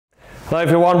Hello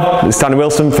everyone, it's Danny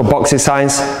Wilson from Boxing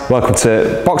Science. Welcome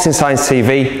to Boxing Science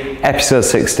TV, episode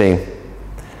 16.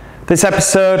 This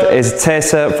episode is a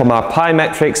taster from our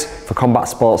Plyometrics for Combat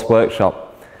Sports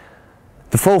workshop.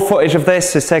 The full footage of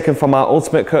this is taken from our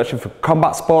Ultimate Coaching for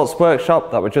Combat Sports workshop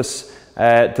that we just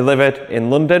delivered in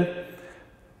London.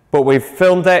 But we've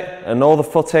filmed it and all the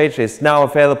footage is now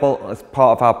available as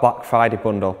part of our Black Friday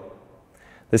bundle.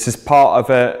 This is part of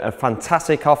a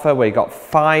fantastic offer where you got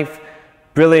 5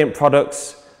 brilliant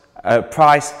products at a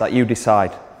price that you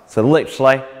decide. So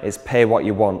literally, it's pay what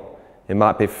you want. It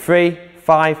might be £3,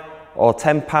 £5 or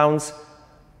 £10.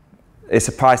 It's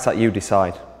a price that you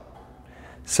decide.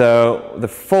 So the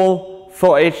full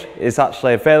footage is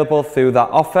actually available through that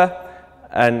offer.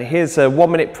 And here's a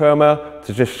 1-minute promo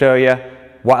to just show you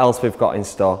what else we've got in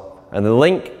store. And the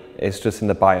link is just in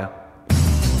the bio.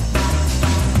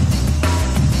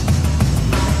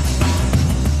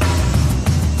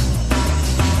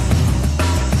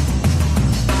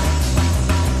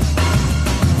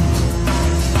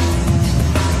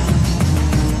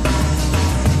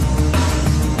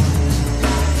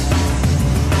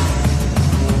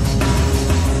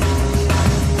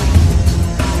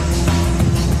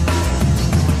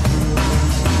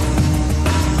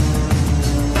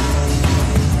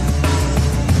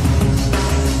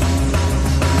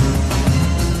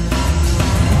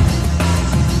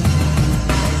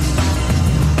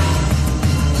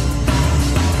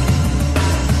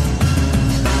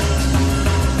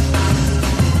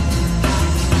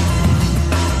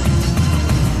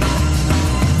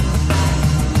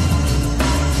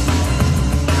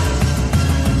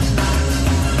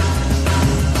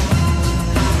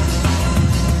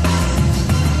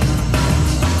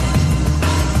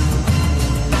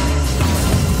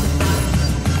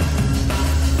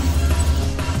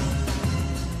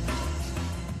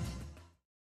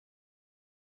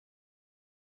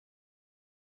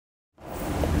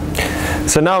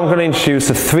 So now I'm going to introduce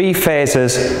the 3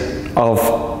 phases of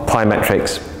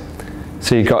plyometrics.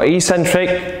 So you've got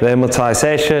eccentric, the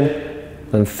amortization,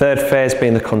 and the 3rd phase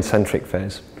being the concentric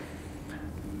phase.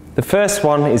 The first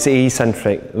one is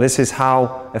eccentric. This is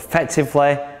how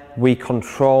effectively we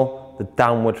control the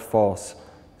downward force.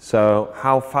 So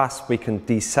how fast we can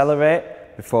decelerate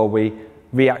before we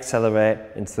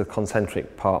reaccelerate into the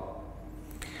concentric part.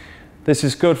 This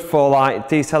is good for like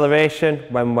deceleration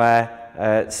when we're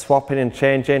swapping and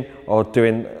changing or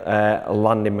doing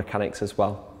landing mechanics as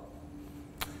well.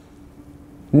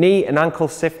 Knee and ankle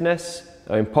stiffness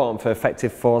are important for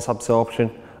effective force absorption,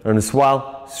 and as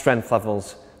well strength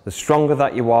levels. The stronger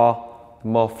that you are, the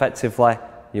more effectively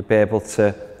you'll be able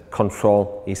to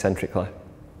control eccentrically.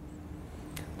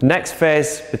 The next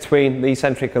phase between the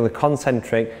eccentric and the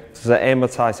concentric is the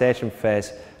amortization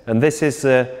phase, and this is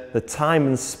the time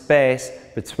and space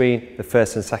between the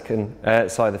first and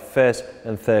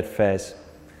 3rd phase.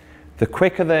 The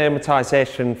quicker the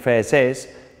amortization phase is,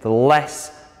 the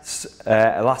less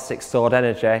elastic stored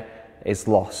energy is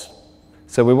lost.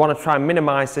 So we want to try and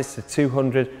minimize this to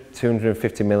 200,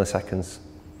 250 milliseconds.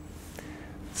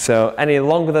 So any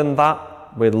longer than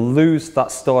that, we lose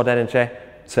that stored energy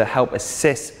to help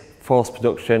assist force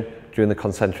production during the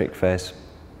concentric phase.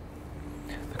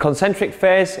 The concentric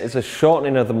phase is a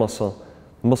shortening of the muscle.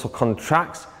 The muscle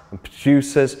contracts and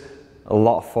produces a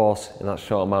lot of force in that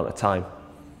short amount of time.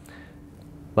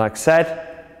 Like I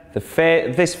said,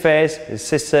 this phase is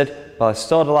assisted by the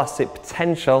stored elastic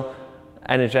potential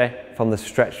energy from the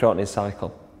stretch shortening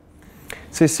cycle.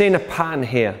 So you're seeing a pattern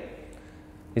here.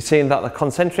 You're seeing that the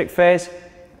concentric phase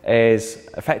is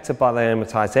affected by the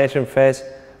amortization phase,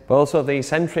 but also the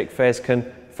eccentric phase can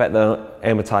affect the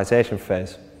amortization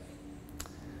phase.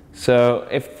 So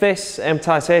if this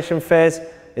amortization phase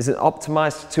isn't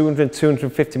optimized to 200,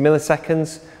 250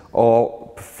 milliseconds or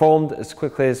performed as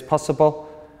quickly as possible,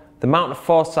 the amount of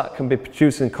force that can be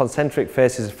produced in concentric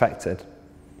phase is affected.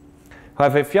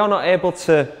 However, if you're not able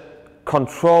to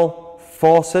control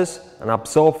forces and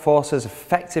absorb forces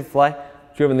effectively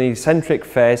during the eccentric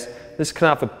phase, this can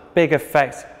have a big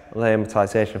effect on the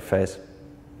amortization phase.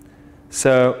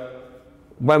 So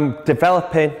when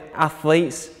developing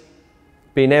athletes,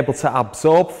 being able to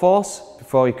absorb force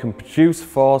before you can produce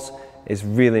force is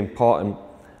really important.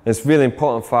 It's really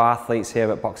important for our athletes here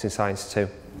at Boxing Science too.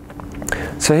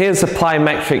 So here's the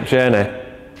plyometric journey.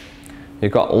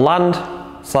 You've got land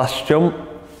 / jump,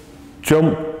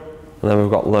 jump, and then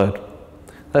we've got load.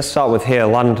 Let's start with here,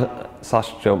 land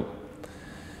 / jump.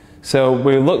 So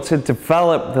we look to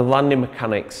develop the landing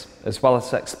mechanics as well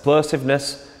as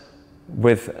explosiveness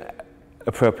with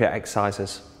appropriate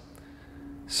exercises.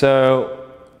 So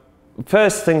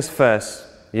first things first,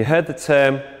 you heard the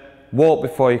term walk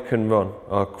before you can run,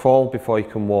 or crawl before you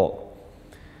can walk.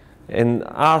 In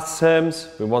our terms,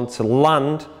 we want to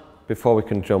land before we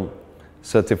can jump.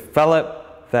 So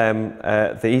develop them,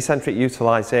 the eccentric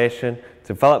utilisation,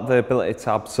 develop the ability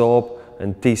to absorb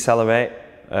and decelerate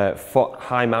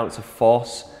high amounts of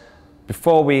force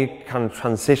before we can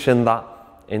transition that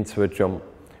into a jump.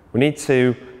 We need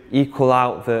to equal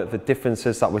out the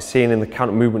differences that we're seeing in the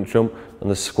counter movement jump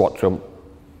and the squat jump.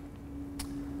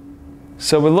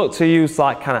 So we look to use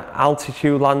like kind of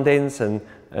altitude landings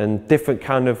and different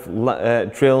kind of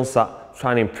drills that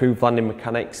try and improve landing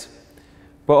mechanics.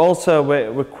 But also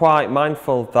we're quite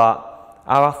mindful that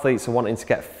our athletes are wanting to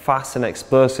get fast and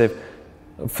explosive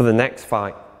for the next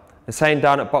fight. They're saying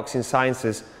down at Boxing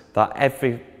Sciences that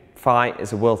every fight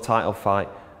is a world title fight,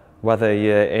 whether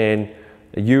you're in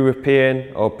a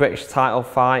European or British title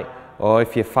fight, or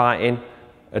if you're fighting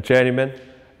a journeyman.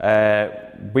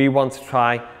 We want to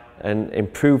try and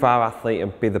improve our athlete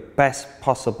and be the best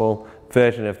possible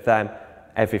version of them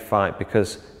every fight,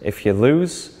 because if you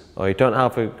lose or you don't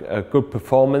have a good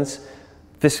performance,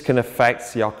 this can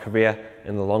affect your career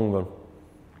in the long run.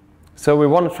 So we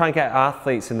want to try and get our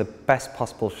athletes in the best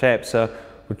possible shape. So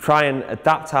we try and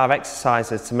adapt our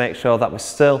exercises to make sure that we're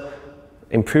still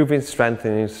improving strength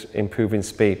and improving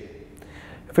speed.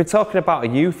 If we're talking about a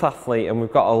youth athlete and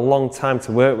we've got a long time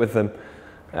to work with them,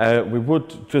 we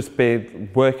would just be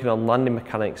working on landing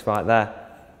mechanics right there.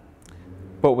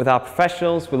 But with our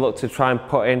professionals, we look to try and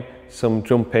put in some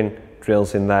jumping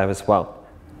drills in there as well.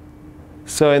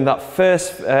 So in that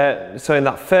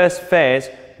first phase,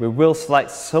 we will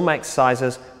select some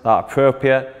exercises that are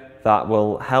appropriate that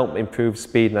will help improve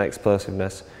speed and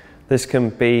explosiveness. This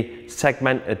can be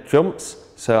segmented jumps,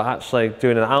 so actually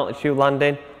doing an altitude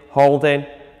landing, holding,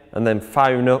 and then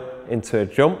firing up into a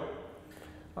jump.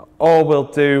 Or we'll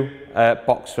do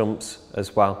box jumps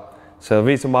as well. So the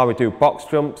reason why we do box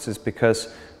jumps is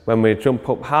because when we jump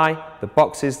up high, the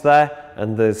box is there,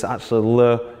 and there's actually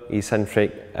low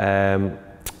eccentric,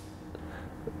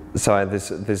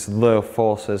 there's low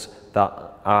forces that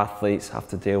our athletes have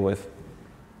to deal with.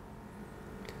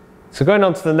 So going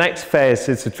on to the next phase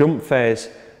is the jump phase,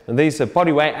 and these are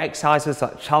bodyweight exercises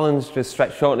that challenge the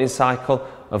stretch shortening cycle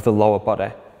of the lower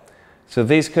body. So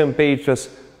these can be just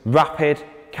rapid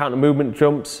counter movement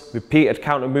jumps, repeated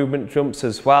counter movement jumps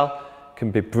as well,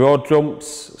 can be broad jumps,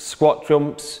 squat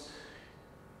jumps,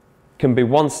 can be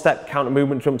one-step counter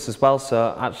movement jumps as well,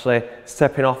 so actually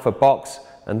stepping off a box,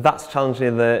 and that's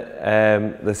challenging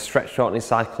the stretch shortening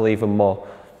cycle even more.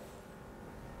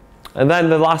 And then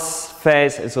the last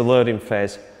phase is the loading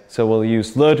phase. So we'll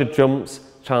use loaded jumps,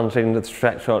 challenging the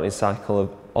stretch shortening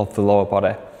cycle of the lower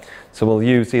body. So we'll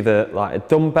use either like a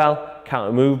dumbbell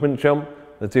counter movement jump,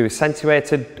 we'll do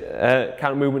accentuated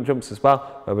counter movement jumps as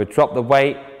well, where we drop the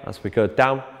weight as we go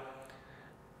down.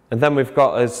 And then we've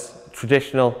got as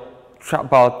traditional trap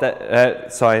bar,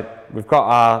 we've got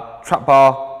our trap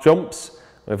bar jumps,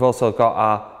 we've also got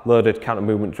our loaded counter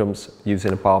movement jumps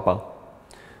using a barbell.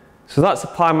 So that's the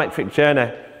plyometric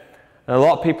journey. And a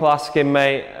lot of people asking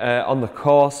me on the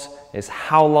course is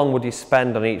how long would you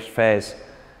spend on each phase?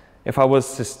 If I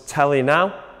was to tell you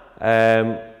now,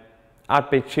 I'd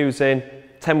be choosing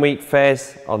 10-week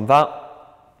phase on that,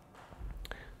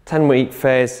 10-week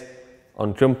phase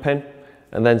on jumping,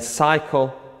 and then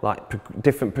cycle like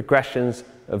different progressions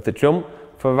of the jump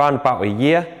for around about a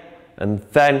year, and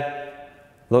then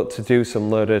look to do some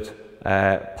loaded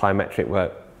plyometric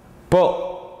work. But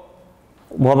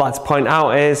what I'd like to point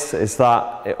out is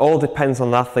that it all depends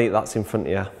on the athlete that's in front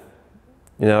of you.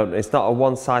 You know, it's not a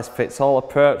one-size-fits-all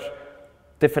approach.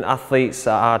 Different athletes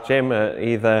at our gym are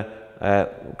either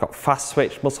got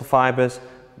fast-switch muscle fibers,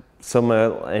 some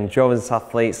are endurance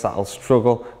athletes that will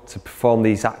struggle to perform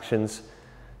these actions.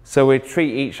 So we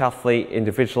treat each athlete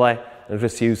individually and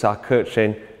just use our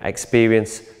coaching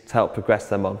experience to help progress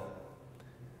them on.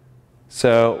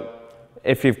 So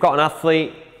if you've got an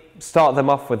athlete, start them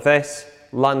off with this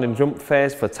land and jump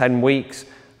phase for 10 weeks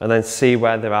and then see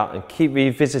where they're at and keep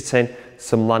revisiting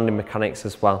some landing mechanics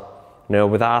as well. You know,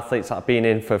 with our athletes that have been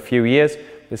in for a few years,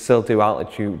 we still do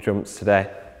altitude jumps today.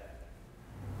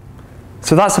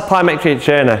 So that's the plyometric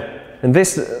journey. In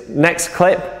this next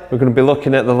clip, we're going to be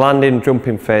looking at the landing and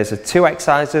jumping phase, the two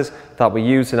exercises that we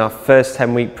use in our first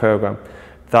 10-week program.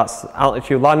 That's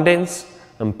altitude landings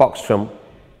and box jump.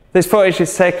 This footage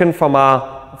is taken from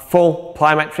our full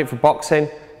plyometric for boxing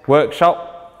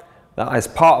workshop that is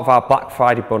part of our Black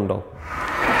Friday bundle.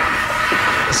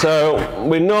 So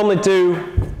we normally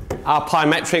do our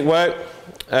plyometric work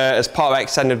as part of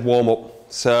extended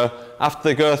warm-up. So after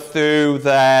they go through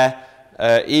their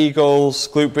eagles,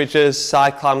 glute bridges,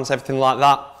 side clams, everything like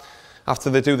that, after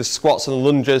they do the squats and the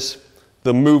lunges,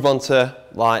 they'll move on to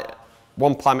like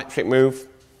one plyometric move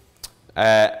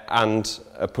and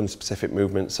a punch-specific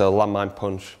movement, so landmine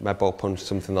punch, med ball punch,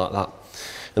 something like that.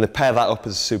 And they pair that up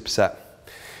as a superset.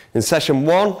 In session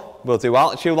 1, we'll do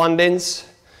altitude landings.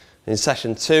 In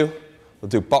session 2, we'll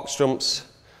do box jumps.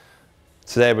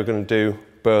 Today we're going to do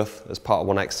both as part of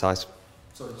one exercise.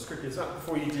 So just quickly, is that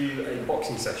before you do a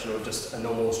boxing session or just a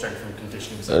normal strength and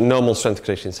conditioning session? A normal strength and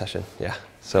conditioning session, yeah.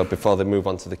 So before they move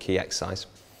on to the key exercise.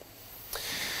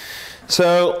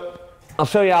 So I'll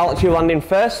show you altitude landing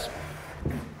first.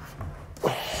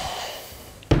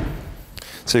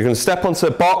 So you're going to step onto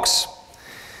the box.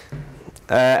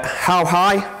 How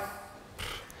high?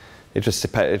 It just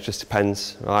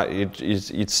depends. Right?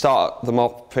 You'd start them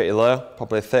off pretty low,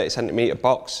 probably a 30 centimetre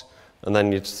box, and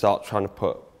then you'd start trying to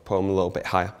put them a little bit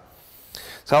higher.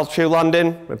 So altitude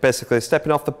landing, we're basically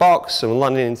stepping off the box and we're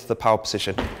landing into the power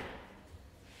position.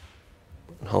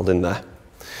 And holding there.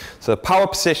 So the power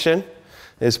position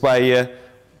is where you're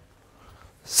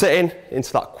sitting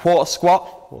into that quarter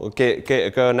squat. We'll give it a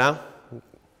go now.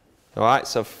 Alright,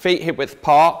 so feet hip width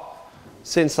apart,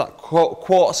 sit into that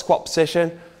quarter squat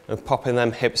position and popping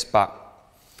them hips back.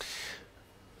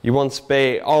 You want to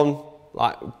be on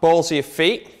like balls of your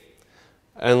feet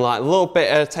and like a little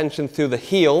bit of tension through the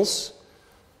heels,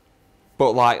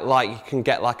 but like you can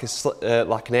get like a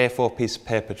like an A4 piece of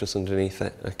paper just underneath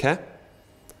it. Okay,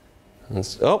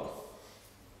 and up,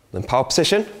 then power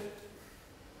position,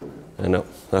 and up.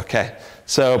 Okay,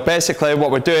 so basically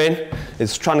what we're doing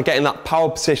is trying to get in that power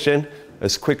position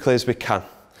as quickly as we can,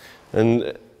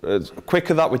 and the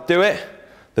quicker that we do it,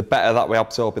 the better that we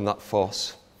absorb in that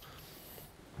force.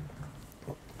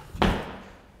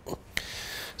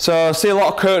 So I see a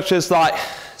lot of coaches like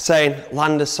saying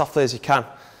land as softly as you can.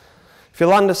 If you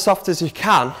land as soft as you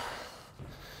can,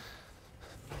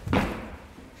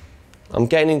 I'm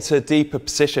getting into a deeper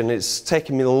position. It's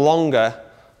taking me longer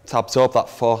to absorb that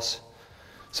force.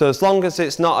 So as long as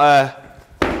it's not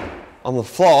on the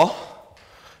floor,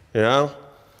 you know,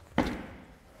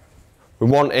 we're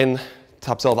wanting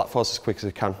to absorb that force as quick as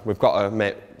we can. We've got to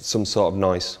make some sort of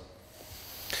noise.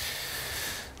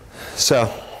 So,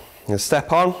 I'm going to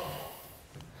step on.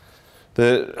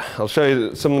 I'll show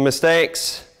you some of the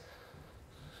mistakes.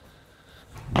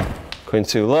 Going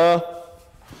too low.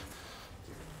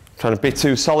 Trying to be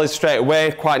too solid straight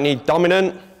away, quite need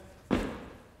dominant.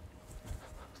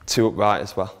 Too upright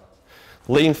as well.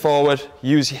 Lean forward,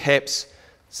 use your hips,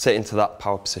 sit into that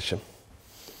power position.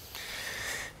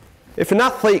 If an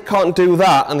athlete can't do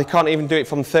that, and they can't even do it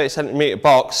from a 30 centimetre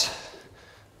box,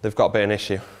 they've got a bit of an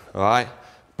issue, all right?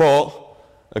 But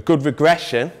a good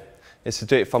regression is to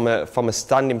do it from a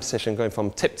standing position, going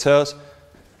from tiptoes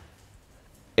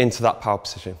into that power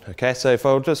position, okay? So if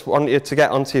I just want you to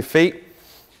get onto your feet,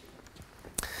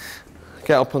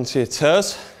 get up onto your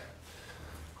toes,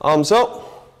 arms up,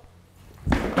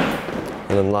 and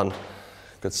then land.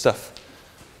 Good stuff.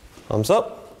 Arms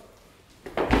up,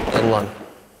 and land.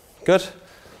 Good.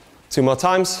 2 more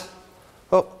times.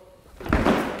 Up.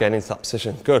 Getting into that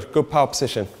position. Good. Good power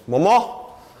position. 1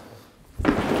 more.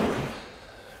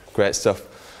 Great stuff.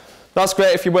 That's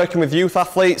great if you're working with youth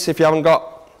athletes. If you haven't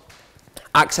got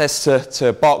access to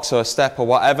a box or a step or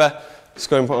whatever, just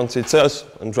go and put onto your toes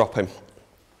and drop him.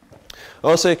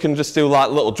 Also, you can just do like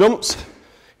little jumps,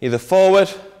 either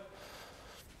forward,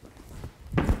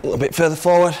 a little bit further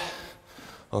forward,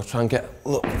 or try and get a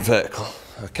little bit vertical.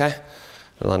 Okay?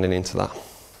 Landing into that.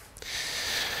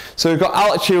 So we've got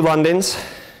altitude landings.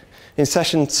 In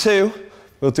session 2,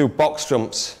 we'll do box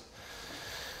jumps.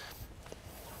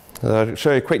 I'll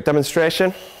show you a quick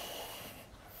demonstration.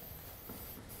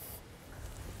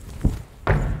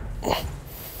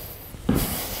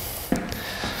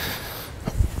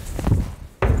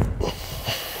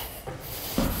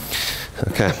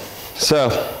 Okay,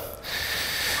 so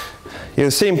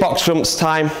you've seen box jumps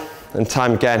time and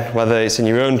time again, whether it's in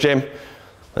your own gym,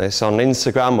 whether it's on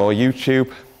Instagram or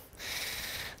YouTube.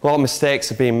 A lot of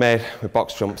mistakes are being made with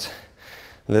box jumps.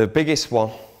 The biggest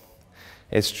one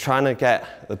is trying to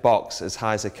get the box as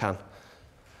high as it can.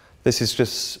 This is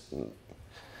just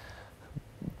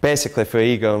basically for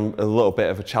ego a little bit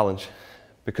of a challenge,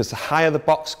 because the higher the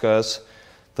box goes,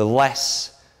 the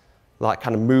less like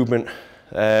kind of movement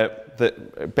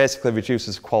that basically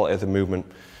reduces the quality of the movement.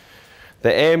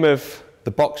 The aim of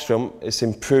the box jump is to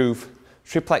improve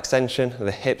triple extension of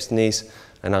the hips, knees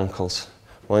and ankles.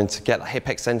 Wanting to get the hip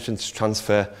extension to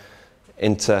transfer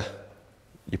into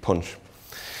your punch.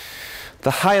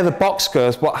 The higher the box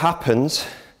goes, what happens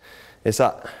is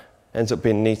that ends up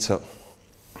being knee tuck.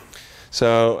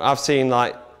 So I've seen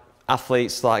like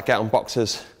athletes like get on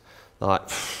boxes like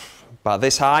about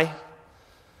this high.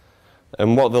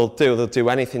 And what they'll do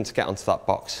anything to get onto that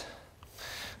box.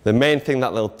 The main thing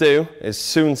that they'll do is, as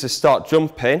soon as they start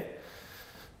jumping,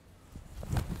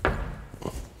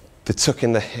 they tuck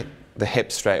in the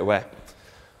hip straight away.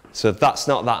 So that's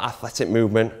not that athletic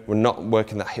movement. We're not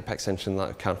working that hip extension that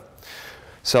we can.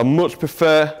 So I much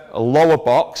prefer a lower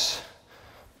box,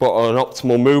 but an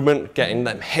optimal movement, getting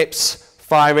them hips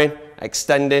firing,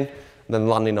 extending, and then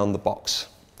landing on the box.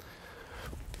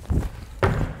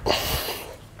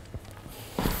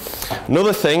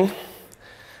 Another thing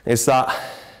is that,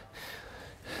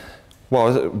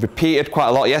 well, I repeated quite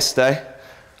a lot yesterday,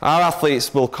 our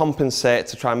athletes will compensate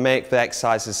to try and make the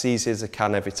exercise as easy as they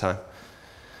can every time.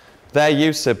 They're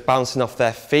used to bouncing off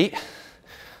their feet,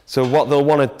 so what they'll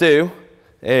want to do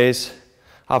is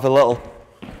have a little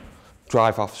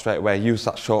drive off straight away, use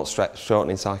that short stretch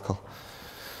shortening cycle.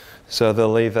 So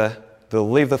they'll leave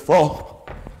the floor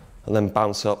and then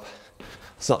bounce up.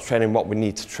 It's not training what we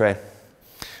need to train.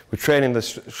 We're training the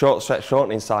short stretch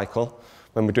shortening cycle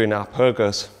when we're doing our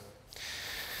purgos.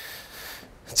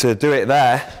 To do it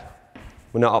there,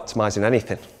 we're not optimizing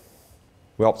anything.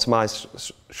 We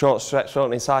optimize short stretch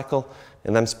shortening cycle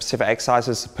in them specific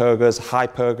exercises, purgos, high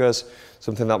purgos,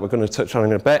 something that we're going to touch on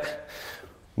in a bit.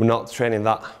 We're not training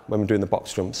that when we're doing the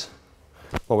box jumps.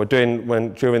 What we're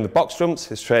doing during the box jumps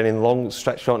is training long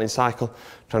stretch shortening cycle,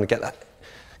 trying to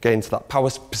get into that power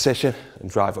position and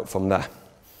drive up from there.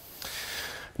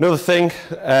 Another thing,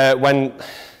 when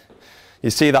you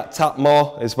see that tap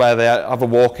more, is where they have a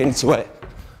walk into it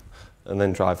and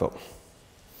then drive up.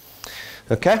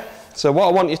 Okay, so what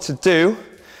I want you to do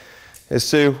is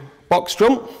to box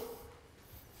jump,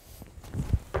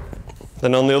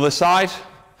 then on the other side,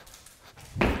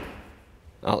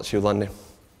 that's you landing.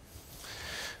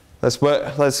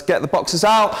 Let's get the boxes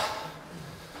out.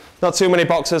 Not too many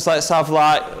boxes, let's have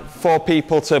like 4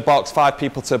 people to box, 5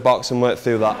 people to box and work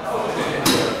through that.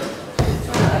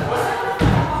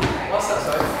 What's that,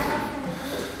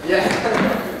 sorry? Yeah.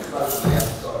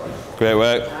 Great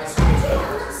work.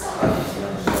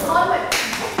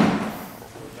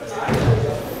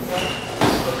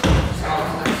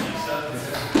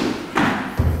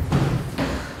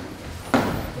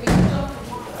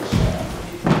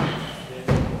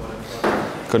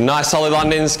 Good, nice solid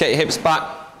landings, get your hips back.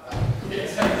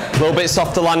 A little bit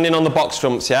softer landing on the box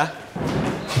jumps, yeah?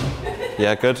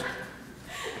 Yeah, good.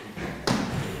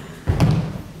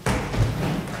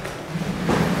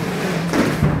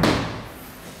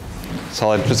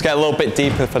 Solid, just get a little bit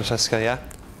deeper, Francesca, yeah?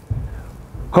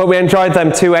 Hope we enjoyed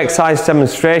them 2 exercise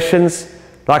demonstrations.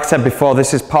 Like I said before,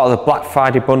 this is part of the Black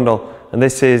Friday bundle, and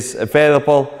this is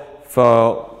available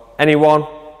for anyone.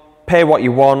 Pay what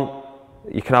you want.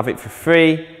 You can have it for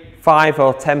free, £5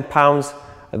 or £10.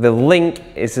 The link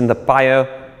is in the bio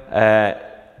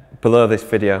below this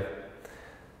video,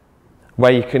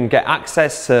 where you can get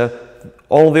access to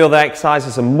all the other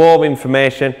exercises and more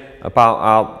information about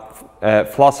our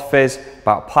philosophies,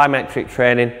 about plyometric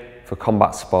training for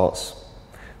combat sports.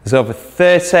 There's over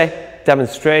 30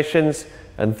 demonstrations,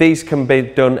 and these can be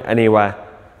done anywhere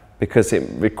because it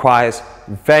requires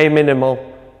very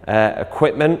minimal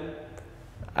equipment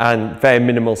and very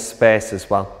minimal space as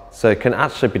well. So it can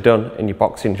actually be done in your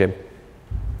boxing gym.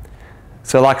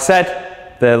 So like I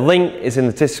said, the link is in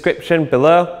the description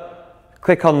below.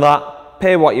 Click on that,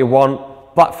 pay what you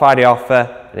want, Black Friday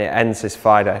offer, and it ends this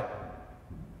Friday.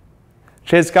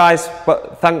 Cheers guys,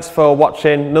 thanks for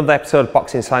watching another episode of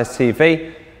Boxing Science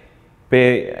TV.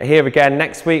 Be here again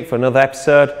next week for another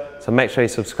episode, so make sure you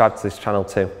subscribe to this channel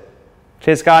too.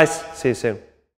 Cheers guys, see you soon.